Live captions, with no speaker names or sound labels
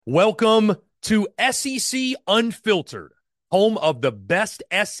Welcome to SEC Unfiltered, home of the best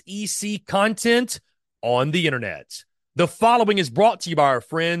SEC content on the internet. The following is brought to you by our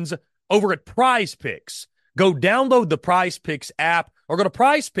friends over at Prize Picks. Go download the Prize Picks app or go to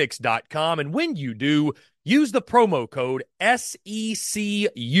prizepicks.com, and when you do, use the promo code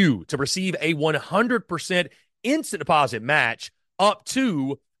SECU to receive a 100% instant deposit match up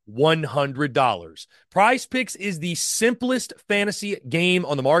to $100. Prize Picks is the simplest fantasy game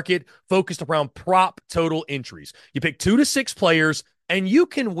on the market, focused around prop total entries. You pick 2 to 6 players, and you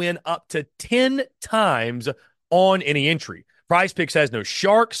can win up to 10 times on any entry. Prize Picks has no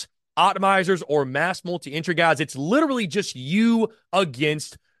sharks, optimizers, or mass multi-entry guides. It's literally just you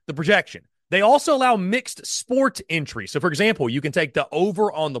against the projection. They also allow mixed sport entry. So, for example, you can take the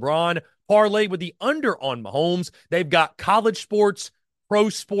over on LeBron, parlay with the under on Mahomes. They've got college sports, pro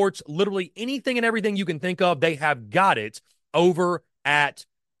sports, literally anything and everything you can think of, they have got it over at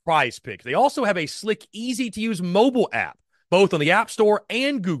Prize Picks. They also have a slick, easy-to-use mobile app, both on the App Store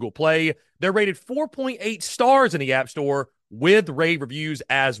and Google Play. They're rated 4.8 stars in the App Store with rave reviews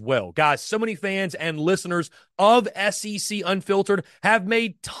as well. Guys, so many fans and listeners of SEC Unfiltered have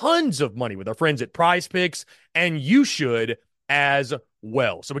made tons of money with our friends at Prize Picks, and you should as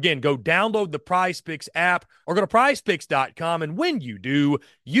well. So again, go download the Prize Picks app or go to prizepicks.com, and when you do,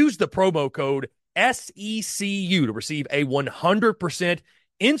 use the promo code SECU to receive a 100%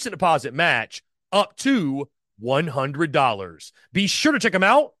 instant deposit match up to $100. Be sure to check them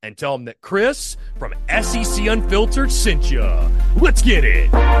out and tell them that Chris from SEC Unfiltered sent you. Let's get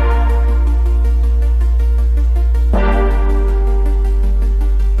it.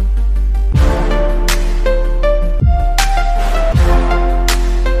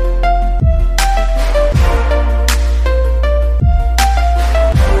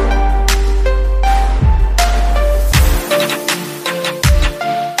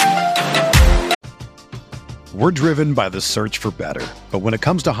 We're driven by the search for better. But when it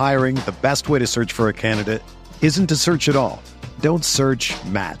comes to hiring, the best way to search for a candidate isn't to search at all. Don't search,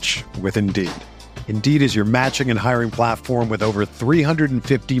 match with Indeed. Indeed is your matching and hiring platform with over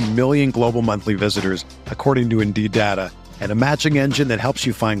 350 million global monthly visitors, according to Indeed data, and a matching engine that helps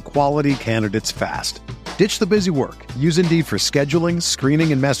you find quality candidates fast. Ditch the busy work. Use Indeed for scheduling,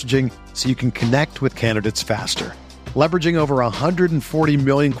 screening, and messaging so you can connect with candidates faster. Leveraging over 140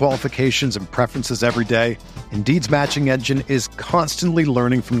 million qualifications and preferences every day, Indeed's matching engine is constantly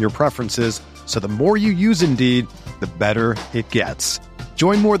learning from your preferences, so the more you use Indeed, the better it gets.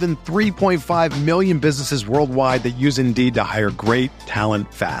 Join more than 3.5 million businesses worldwide that use Indeed to hire great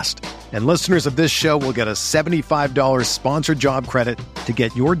talent fast. And listeners of this show will get a $75 sponsored job credit to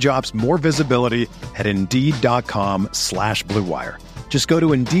get your jobs more visibility at Indeed.com/Blue Wire. Just go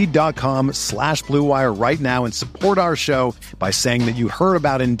to Indeed.com/Blue Wire right now and support our show by saying that you heard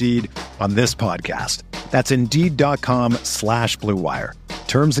about Indeed on this podcast. That's Indeed.com/Blue Wire.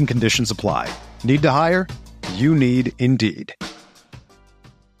 Terms and conditions apply. Need to hire? You need Indeed.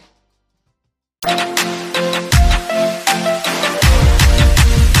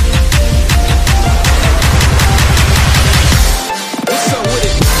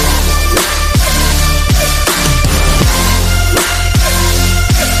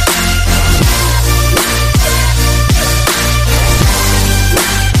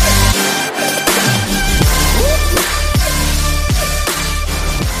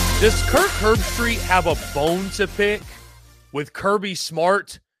 Does Kirk Herbstreit have a bone to pick with Kirby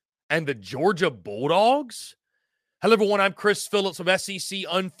Smart and the Georgia Bulldogs? Hello, everyone. I'm Chris Phillips of SEC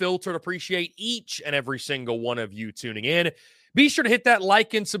Unfiltered. Appreciate each and every single one of you tuning in. Be sure to hit that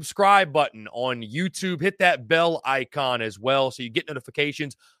like and subscribe button on YouTube. Hit that bell icon as well so you get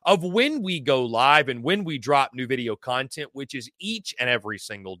notifications of when we go live and when we drop new video content, which is each and every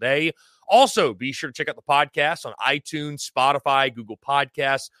single day. Also, be sure to check out the podcast on iTunes, Spotify, Google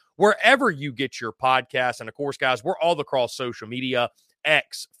Podcasts, wherever you get your podcasts. And of course, guys, we're all across social media,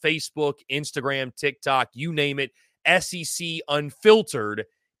 X, Facebook, Instagram, TikTok, you name it. SEC Unfiltered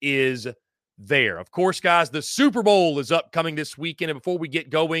is there. Of course, guys, the Super Bowl is upcoming this weekend. And before we get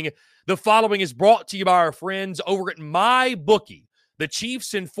going, the following is brought to you by our friends over at MyBookie. The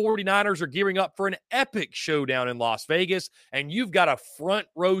Chiefs and 49ers are gearing up for an epic showdown in Las Vegas, and you've got a front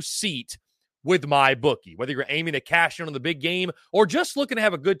row seat with MyBookie. Whether you're aiming to cash in on the big game or just looking to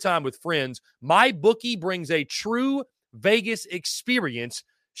have a good time with friends, MyBookie brings a true Vegas experience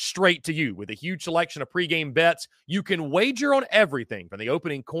straight to you. With a huge selection of pregame bets, you can wager on everything from the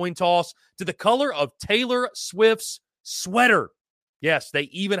opening coin toss to the color of Taylor Swift's sweater. Yes, they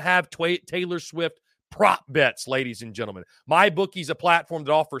even have Taylor Swift prop bets, ladies and gentlemen. MyBookie's a platform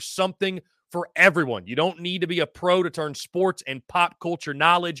that offers something for everyone. You don't need to be a pro to turn sports and pop culture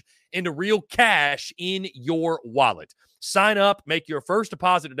knowledge into real cash in your wallet. Sign up, make your first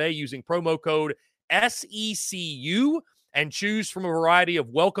deposit today using promo code SECU, and choose from a variety of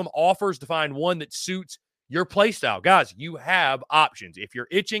welcome offers to find one that suits your playstyle. Guys, you have options. If you're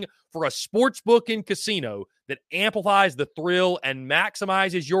itching for a sports book and casino that amplifies the thrill and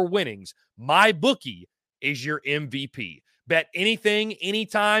maximizes your winnings, MyBookie is your MVP. Bet anything,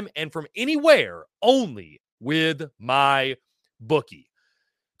 anytime, and from anywhere only with MyBookie.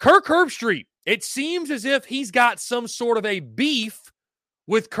 Kirk Herbstreit, it seems as if he's got some sort of a beef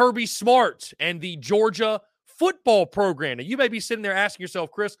with Kirby Smart and the Georgia football program. Now, you may be sitting there asking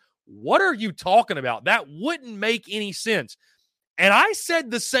yourself, Chris, what are you talking about? That wouldn't make any sense. And I said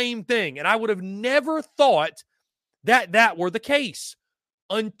the same thing, and I would have never thought that that were the case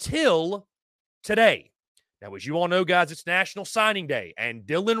until today. Now, as you all know, guys, it's National Signing Day, and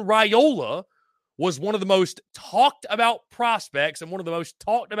Dylan Raiola was one of the most talked about prospects and one of the most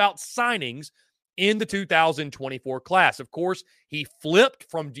talked about signings in the 2024 class. Of course, he flipped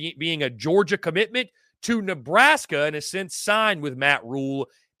from being a Georgia commitment to Nebraska and has since signed with Matt Rule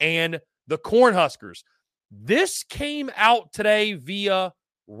and the Cornhuskers. This came out today via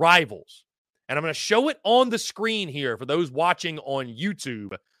Rivals, and I'm going to show it on the screen here for those watching on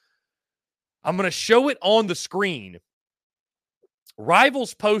YouTube. I'm going to show it on the screen.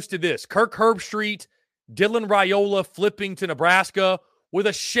 Rivals posted this: Kirk Herbstreit, Dylan Raiola flipping to Nebraska with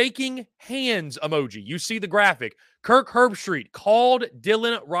a shaking hands emoji. You see the graphic. Kirk Herbstreit called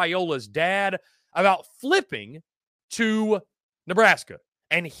Dylan Raiola's dad about flipping to Nebraska.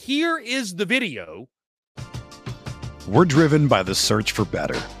 And here is the video. We're driven by the search for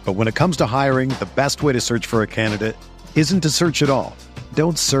better. But when it comes to hiring, the best way to search for a candidate isn't to search at all.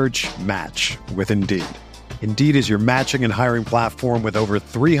 Don't search, match with Indeed. Indeed is your matching and hiring platform with over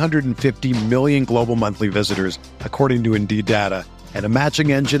 350 million global monthly visitors, according to Indeed data, and a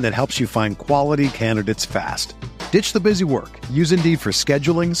matching engine that helps you find quality candidates fast. Ditch the busy work. Use Indeed for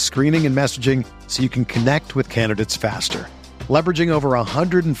scheduling, screening, and messaging so you can connect with candidates faster. Leveraging over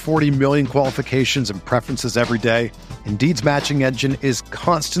 140 million qualifications and preferences every day, Indeed's matching engine is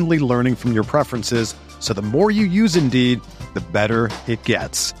constantly learning from your preferences, so the more you use Indeed, the better it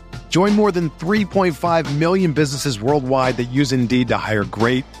gets. Join more than 3.5 million businesses worldwide that use Indeed to hire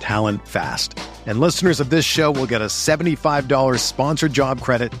great talent fast. And listeners of this show will get a $75 sponsored job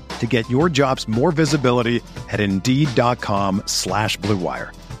credit to get your jobs more visibility at Indeed.com/Blue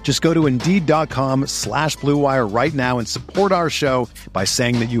Wire. Just go to Indeed.com/Blue Wire right now and support our show by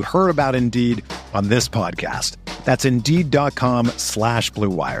saying that you heard about Indeed on this podcast. That's Indeed.com/Blue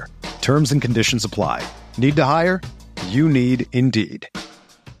Wire. Terms and conditions apply. Need to hire? You need Indeed.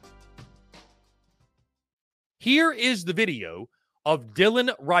 Here is the video of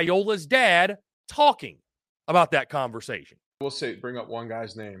Dylan Raiola's dad talking about that conversation. We'll say, bring up one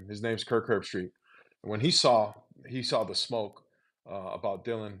guy's name. His name's Kirk Herbstreit. When he saw the smoke about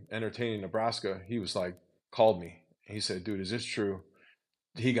Dylan entertaining Nebraska, he was like, called me. He said, "Dude, is this true?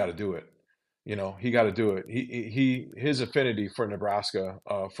 He got to do it. You know, he got to do it." His affinity for Nebraska,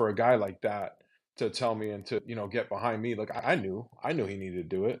 for a guy like that to tell me and to get behind me. Look, I knew he needed to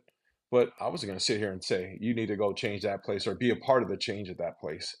do it, but I wasn't going to sit here and say you need to go change that place or be a part of the change at that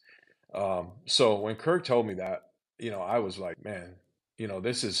place. So when Kirk told me that, I was like, man,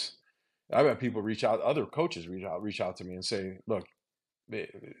 this is. I've had people reach out, other coaches reach out to me and say, look,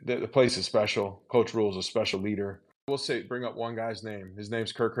 the place is special. Coach Rule's a special leader. We'll say, bring up one guy's name. His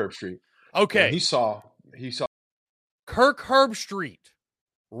name's Kirk Herbstreit. Okay. When he saw Kirk Herbstreit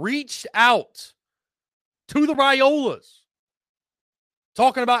reached out to the Raiolas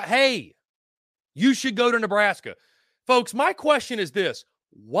talking about, hey, you should go to Nebraska. Folks, my question is this: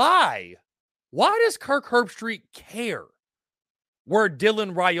 why does Kirk Herbstreit care where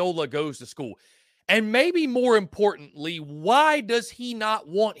Dylan Raiola goes to school? And maybe more importantly, why does he not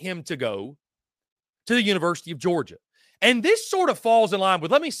want him to go to the University of Georgia? And this sort of falls in line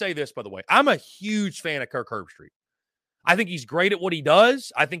with, let me say this, by the way, I'm a huge fan of Kirk Herbstreit. I think he's great at what he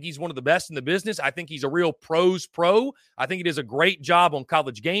does. I think he's one of the best in the business. I think he's a real pro's pro. I think he does a great job on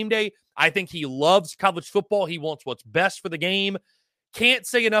College Game Day. I think he loves college football. He wants what's best for the game. Can't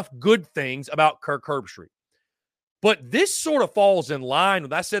say enough good things about Kirk Herbstreit. But this sort of falls in line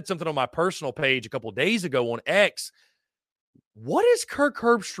with, I said something on my personal page a couple of days ago on X. What is Kirk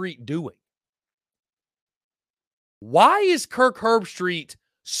Herbstreit doing? Why is Kirk Herbstreit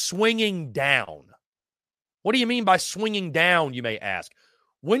swinging down? What do you mean by swinging down, you may ask?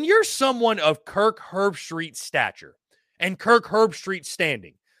 When you're someone of Kirk Herbstreit's stature and Kirk Herbstreit's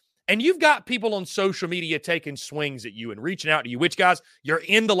standing, And you've got people on social media taking swings at you and reaching out to you, which, guys, you're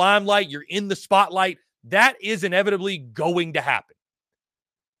in the limelight, you're in the spotlight. That is inevitably going to happen,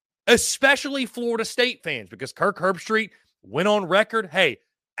 especially Florida State fans, because Kirk Herbstreit went on record, hey,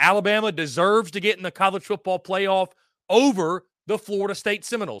 Alabama deserves to get in the college football playoff over the Florida State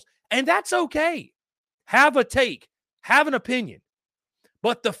Seminoles. And that's okay. Have a take, have an opinion.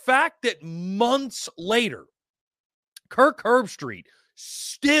 But the fact that months later, Kirk Herbstreit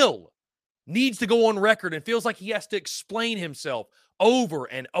still needs to go on record and feels like he has to explain himself over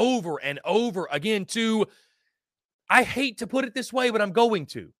and over and over again to, I hate to put it this way, but I'm going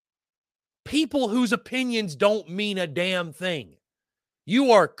to, people whose opinions don't mean a damn thing.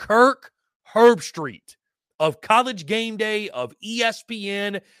 You are Kirk Herbstreit of College Game Day, of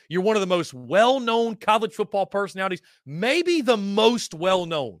ESPN. You're one of the most well-known college football personalities, maybe the most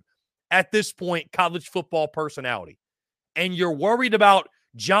well-known at this point college football personality. And you're worried about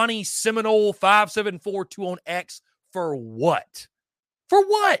Johnny Seminole 5742 on X for what? For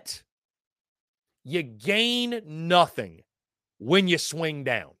what? You gain nothing when you swing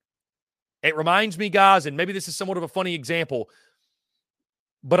down. It reminds me, guys, and maybe this is somewhat of a funny example,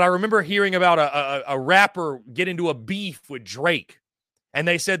 but I remember hearing about a rapper get into a beef with Drake. And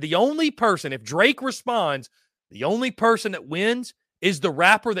they said the only person, if Drake responds, the only person that wins is the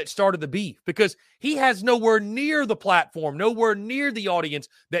rapper that started the beef, because he has nowhere near the platform, nowhere near the audience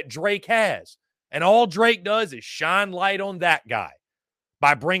that Drake has. And all Drake does is shine light on that guy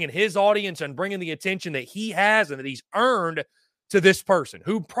by bringing his audience and bringing the attention that he has and that he's earned to this person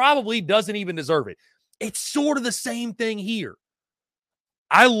who probably doesn't even deserve it. It's sort of the same thing here.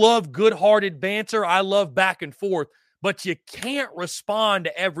 I love good-hearted banter. I love back and forth, but you can't respond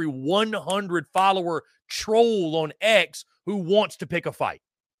to every 100-follower troll on X who wants to pick a fight.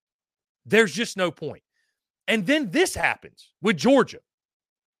 There's just no point. And then this happens with Georgia.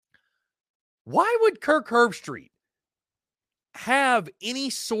 Why would Kirk Herbstreit have any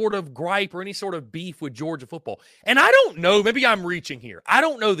sort of gripe or any sort of beef with Georgia football? And I don't know, maybe I'm reaching here. I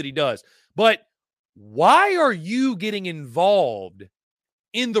don't know that he does. But why are you getting involved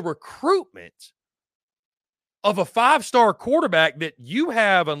in the recruitment of a 5-star quarterback that you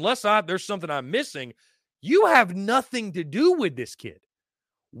have, unless there's something I'm missing, you have nothing to do with this kid?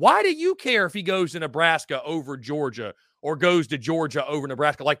 Why do you care if he goes to Nebraska over Georgia or goes to Georgia over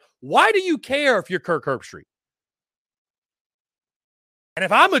Nebraska? Like, why do you care if you're Kirk Herbstreit? And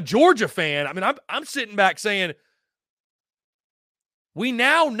if I'm a Georgia fan, I mean, I'm sitting back saying, we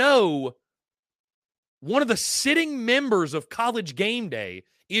now know one of the sitting members of College Game Day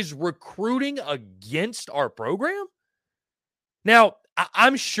is recruiting against our program. Now,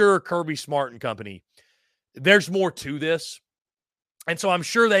 I'm sure Kirby Smart and company, there's more to this. And so I'm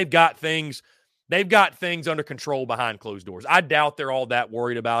sure they've got things under control behind closed doors. I doubt they're all that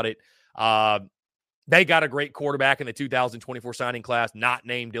worried about it. They got a great quarterback in the 2024 signing class, not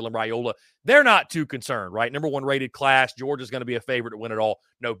named Dylan Raiola. They're not too concerned, right? Number 1 rated class. Georgia's going to be a favorite to win it all.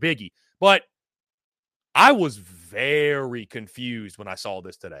 No biggie. But I was very confused when I saw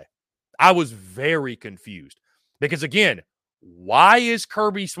this today. I was very confused because, again, why is Kirk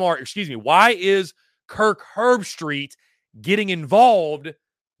Herbstreit getting involved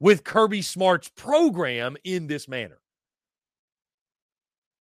with Kirby Smart's program in this manner?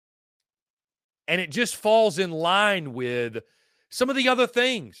 And it just falls in line with some of the other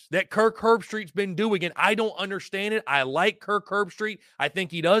things that Kirk Herbstreit's been doing, and I don't understand it. I like Kirk Herbstreit. I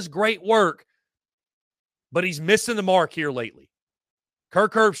think he does great work, but he's missing the mark here lately.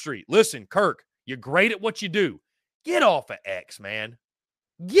 Kirk Herbstreit, listen, Kirk, you're great at what you do. Get off of X, man.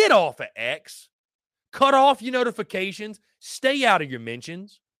 Get off of X. Cut off your notifications. Stay out of your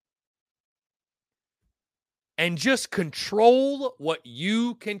mentions. And just control what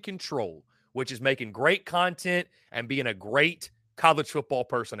you can control, which is making great content and being a great college football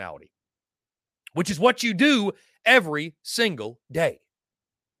personality, which is what you do every single day.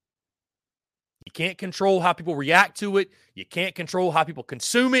 You can't control how people react to it. You can't control how people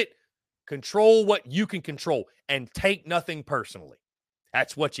consume it. Control what you can control and take nothing personally.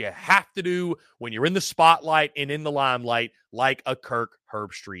 That's what you have to do when you're in the spotlight and in the limelight like a Kirk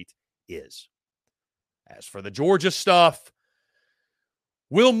Herbstreit is. As for the Georgia stuff,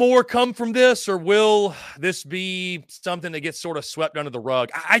 will more come from this, or will this be something that gets sort of swept under the rug?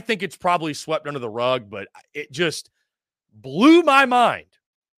 I think it's probably swept under the rug, but it just blew my mind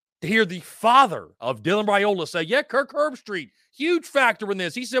to hear the father of Dylan Raiola say, yeah, Kirk Herbstreit, huge factor in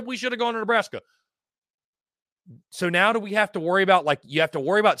this. He said we should have gone to Nebraska. So now do we have to worry about, you have to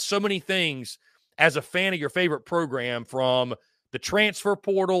worry about so many things as a fan of your favorite program, from the transfer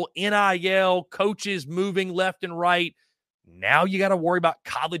portal, NIL, coaches moving left and right. Now you got to worry about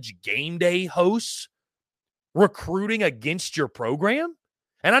college game day hosts recruiting against your program.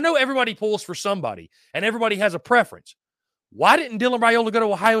 And I know everybody pulls for somebody and everybody has a preference. Why didn't Dylan Raiola go to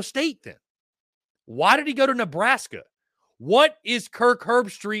Ohio State then? Why did he go to Nebraska? What is Kirk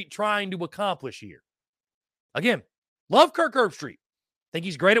Herbstreit trying to accomplish here? Again, love Kirk Herbstreit. Think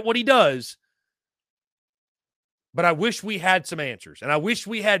he's great at what he does. But I wish we had some answers. And I wish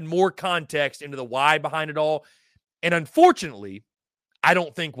we had more context into the why behind it all. And unfortunately, I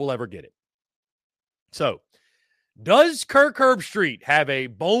don't think we'll ever get it. So, does Kirk Herbstreit have a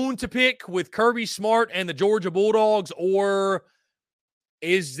bone to pick with Kirby Smart and the Georgia Bulldogs, or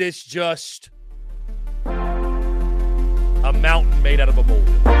is this just a mountain made out of a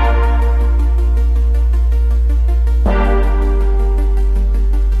molehill?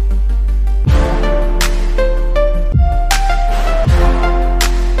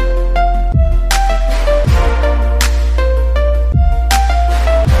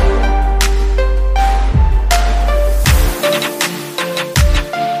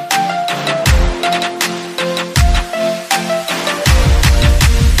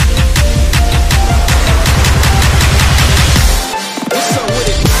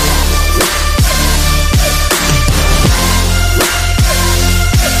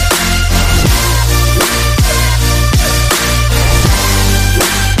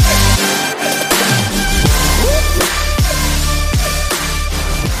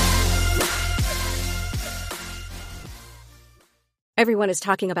 Everyone is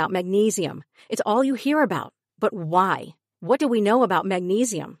talking about magnesium. It's all you hear about. But why? What do we know about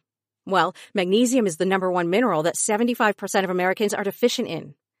magnesium? Well, magnesium is the number one mineral that 75% of Americans are deficient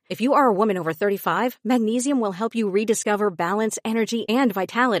in. If you are a woman over 35, magnesium will help you rediscover balance, energy, and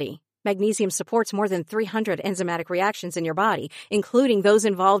vitality. Magnesium supports more than 300 enzymatic reactions in your body, including those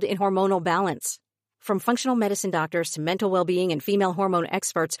involved in hormonal balance. From functional medicine doctors to mental well-being and female hormone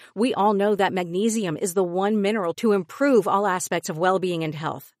experts, we all know that magnesium is the one mineral to improve all aspects of well-being and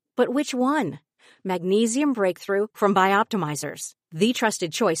health. But which one? Magnesium Breakthrough from Bioptimizers, the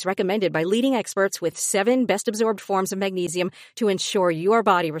trusted choice recommended by leading experts with 7 best-absorbed forms of magnesium to ensure your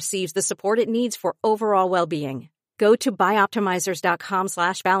body receives the support it needs for overall well-being. Go to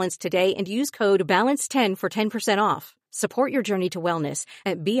bioptimizers.com/balance today and use code BALANCE10 for 10% off. Support your journey to wellness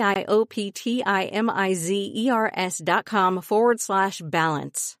at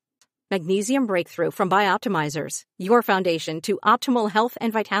bioptimizers.com/balance. Magnesium Breakthrough from Bioptimizers, your foundation to optimal health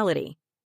and vitality.